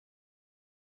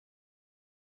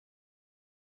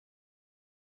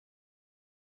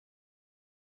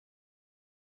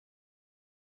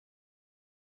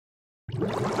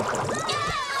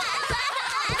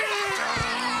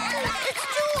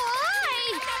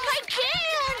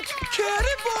can't!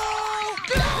 Cannonball!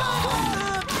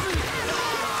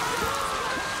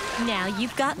 Now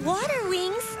you've got water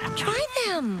wings. Try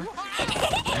them.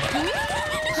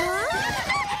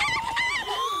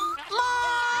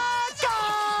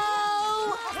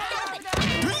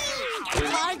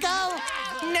 Marco!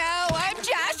 No, I'm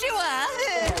Joshua.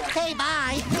 Okay,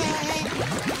 bye.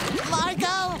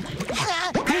 Marco!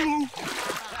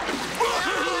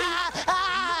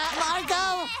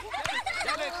 Marco!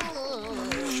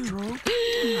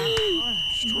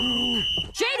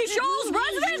 Shady Shoals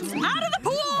residents, out of the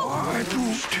pool!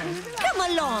 Come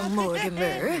along,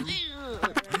 Mortimer.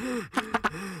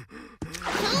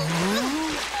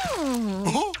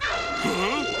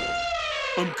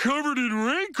 I'm covered in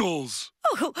wrinkles.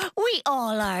 Oh, we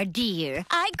all are, dear.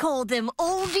 I call them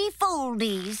oldie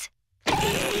foldies.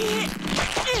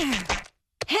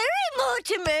 Harry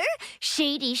Mortimer,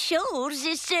 Shady Shoals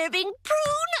is serving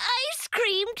prune ice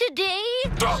cream today.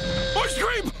 Ice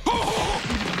cream! Oh!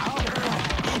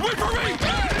 Wait for me!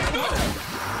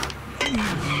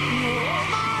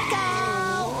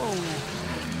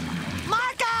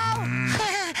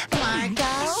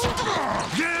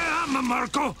 Yeah, I'm a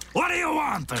Marco. What do you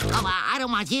want? Oh, I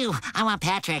don't want you. I want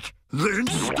Patrick. Then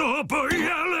stop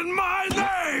yelling my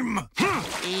name!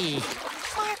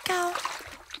 Marco.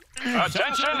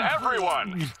 Attention,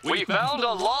 everyone! We found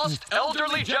a lost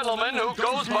elderly gentleman who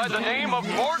goes by the name of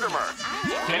Mortimer.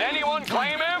 Can anyone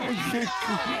claim him?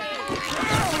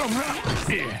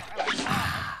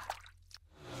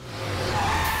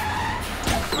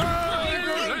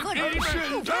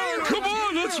 Come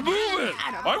on, let's move it!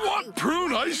 I want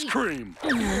prune ice cream!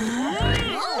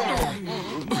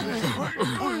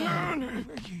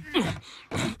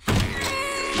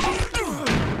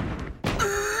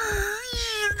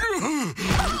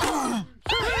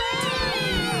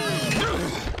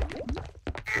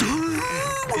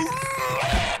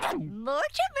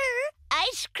 Mortimer,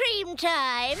 ice cream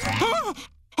time.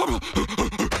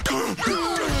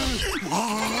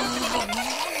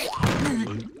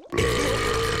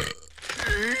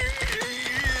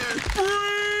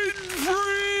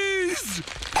 Freeze!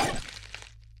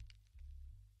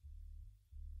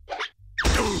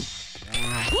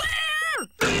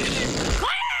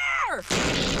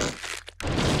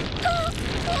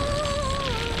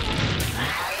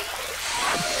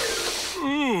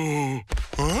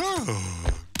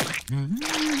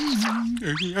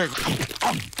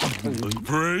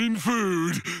 Brain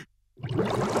food.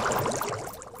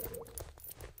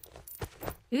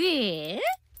 Yeah?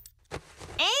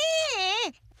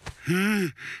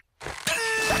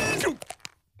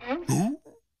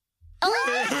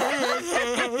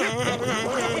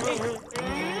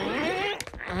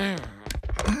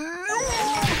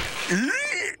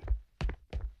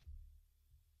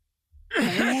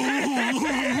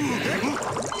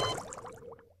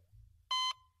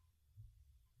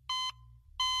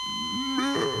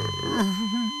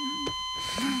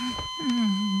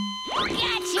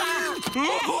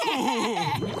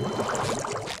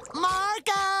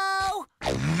 Marco!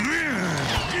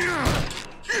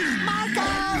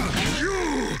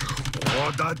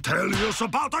 What'd I tell you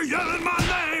about yelling my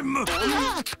name?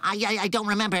 I don't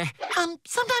remember.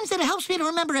 Sometimes it helps me to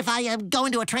remember if I go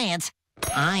into a trance.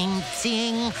 I'm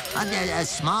seeing a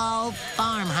small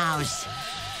farmhouse,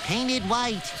 painted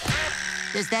white.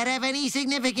 Does that have any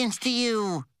significance to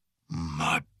you?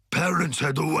 My parents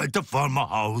had to wait to farm a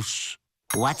house.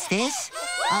 What's this?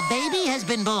 A baby has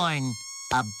been born.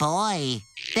 A boy.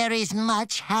 There is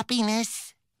much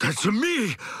happiness. That's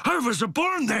me. I was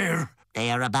born there. They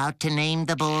are about to name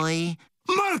the boy.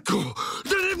 Marco!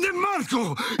 They named him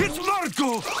Marco! It's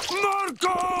Marco!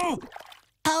 Marco!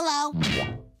 Polo.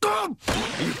 Stop!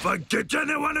 If I catch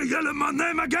anyone yelling my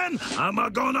name again, I'm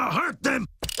gonna hurt them.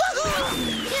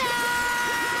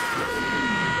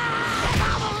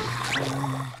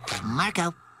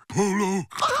 Marco. Polo.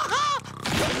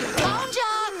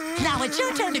 Gonja! Now it's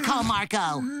your turn to call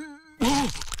Marco. Oh,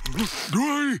 do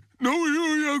I know you,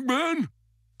 young man?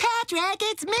 Patrick,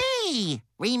 it's me!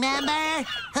 Remember?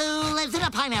 Who lives in a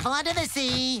pineapple under the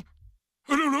sea?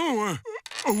 I don't know.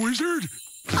 A wizard?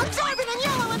 Absorbent and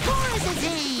yellow and porous is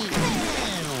he!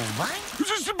 What?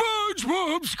 Just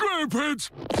SpongeBob SquarePants.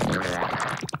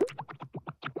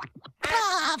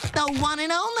 Ah, the one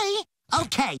and only.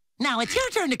 Okay, now it's your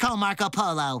turn to call Marco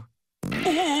Polo.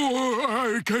 Oh,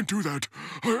 I can't do that.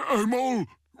 I'm all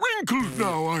wrinkled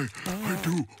now. I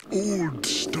do old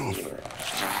stuff.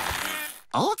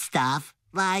 Old stuff?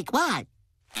 Like what?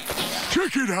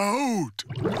 Check it out.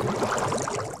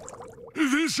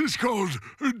 This is called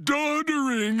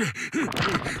doddering.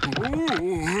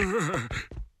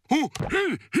 Oh,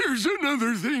 here's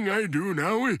another thing I do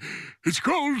now. It's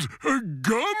called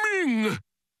gumming.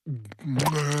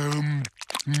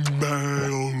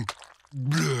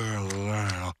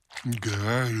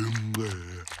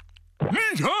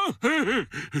 Neat, huh?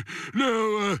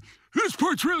 Now, this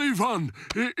part's really fun.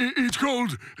 It's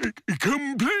called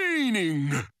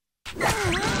complaining.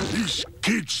 These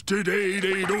kids today,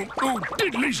 they don't know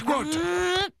diddly squat.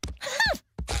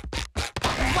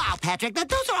 Wow, Patrick,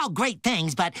 those are all great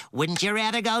things, but wouldn't you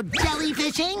rather go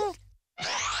jellyfishing?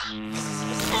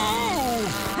 Oh!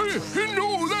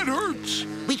 No, that hurts.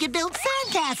 We could build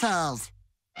sandcastles.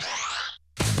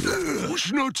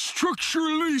 It's not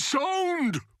structurally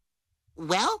sound.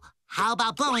 Well, how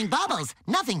about blowing bubbles?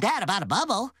 Nothing bad about a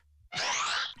bubble.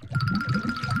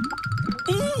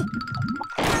 Ooh.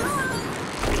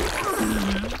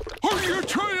 Are you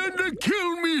trying to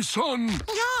kill me, son?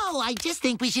 No, I just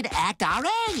think we should act our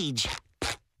age.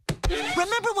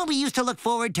 Remember when we used to look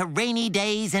forward to rainy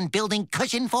days and building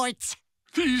cushion forts?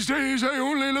 These days, I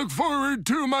only look forward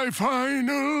to my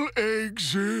final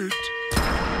exit.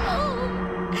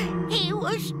 Oh, he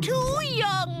was too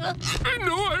young.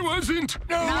 No, I wasn't.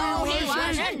 No, he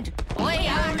wasn't. We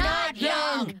are not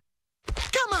young.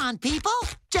 Come on, people.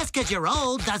 Just because you're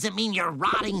old doesn't mean you're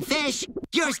rotting fish.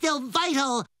 You're still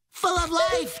vital, full of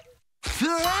life.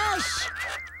 Fresh.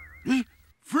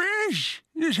 Fresh?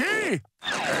 You say?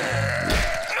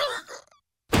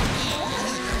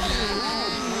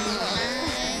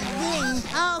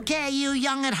 Okay, you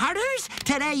young at hearters.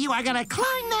 Today you are gonna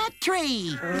climb that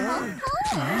tree.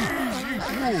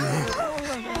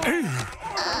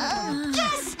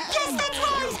 Yes, that's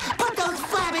right. Put those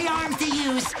flabby arms to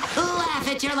use. Laugh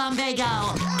at your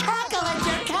lumbago. Cackle at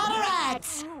your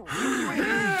cataracts.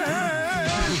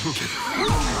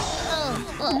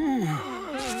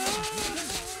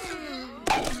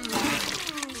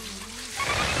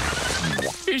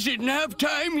 Is it nap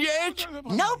time yet?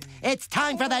 Nope, it's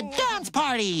time for the dance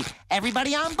party.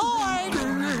 Everybody on board.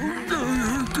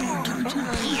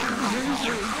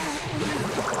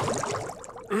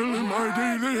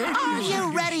 Are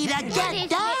you ready to get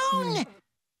down?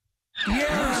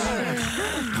 Yes.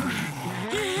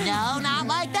 No, not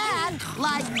like that.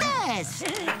 Like this.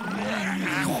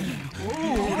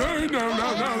 Oh,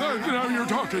 now you're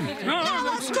talking. Now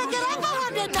let's stick it up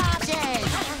 100 notches.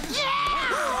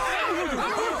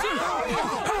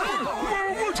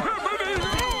 What's happening?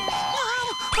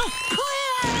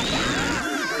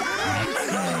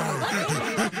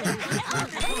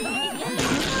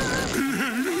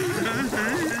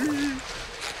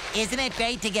 Isn't it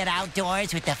great to get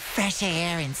outdoors with the fresh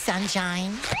air and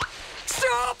sunshine?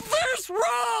 Stop this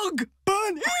rug!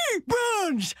 Bunny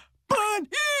buns! Bunny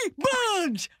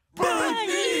buns!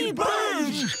 Bunny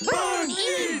buns!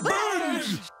 Bunny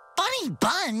buns! Bunny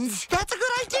buns? That's a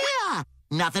good idea.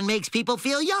 Nothing makes people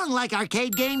feel young like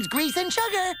arcade games, grease, and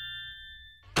sugar.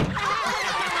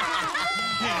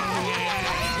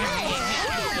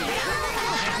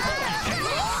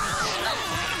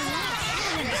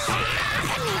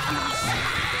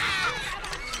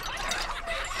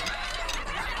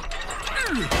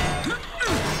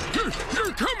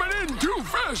 You're coming in too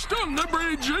fast on the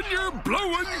bridge and you're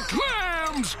blowing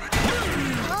clams!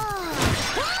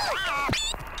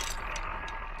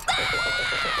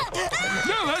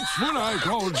 Now that's what I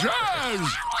call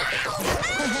jazz!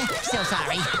 So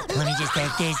sorry. Let me just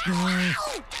take this.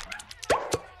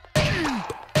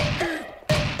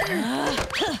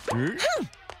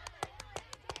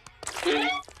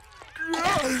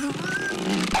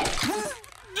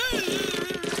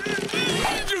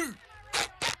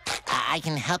 I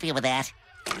can help you with that.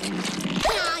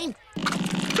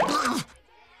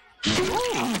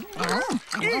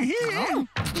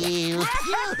 You.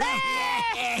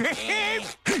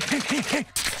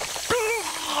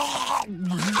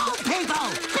 Oh, people!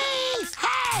 Please!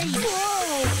 Hey!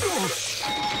 Whoa!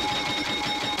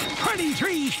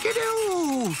 23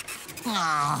 skidoo!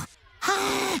 Oh.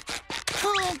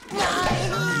 SpongeBob!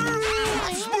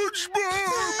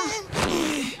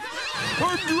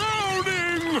 I'm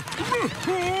drowning!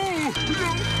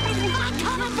 I'm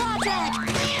coming, Patrick!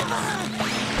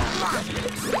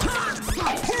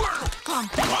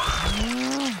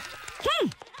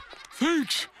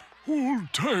 Thanks,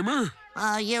 old-timer.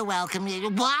 Oh, you're welcome.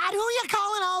 What? Who you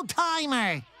calling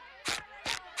old-timer?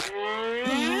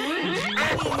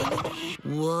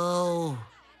 Whoa.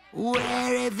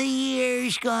 Where have the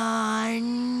years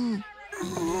gone?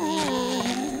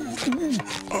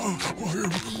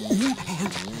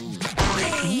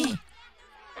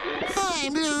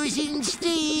 I'm losing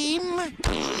steam.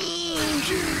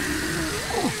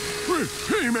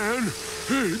 Hey, man.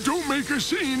 Hey, don't make a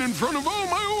scene in front of all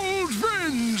my old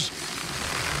friends.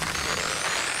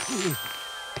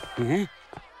 Oh.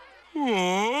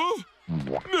 Oh.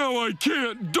 Now I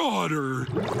can't daughter.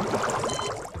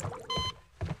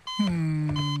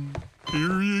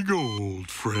 Here you go,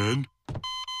 old friend.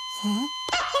 Huh?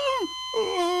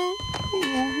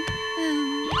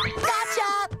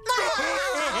 Gotcha!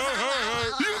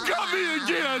 You got me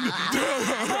again!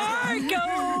 Marco!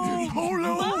 Oh,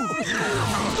 no!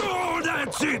 Oh,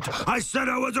 that's it! I said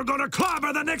I wasn't gonna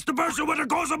clobber the next person when it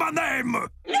goes on my name!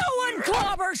 No one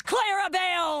clobbers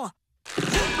Clarabelle!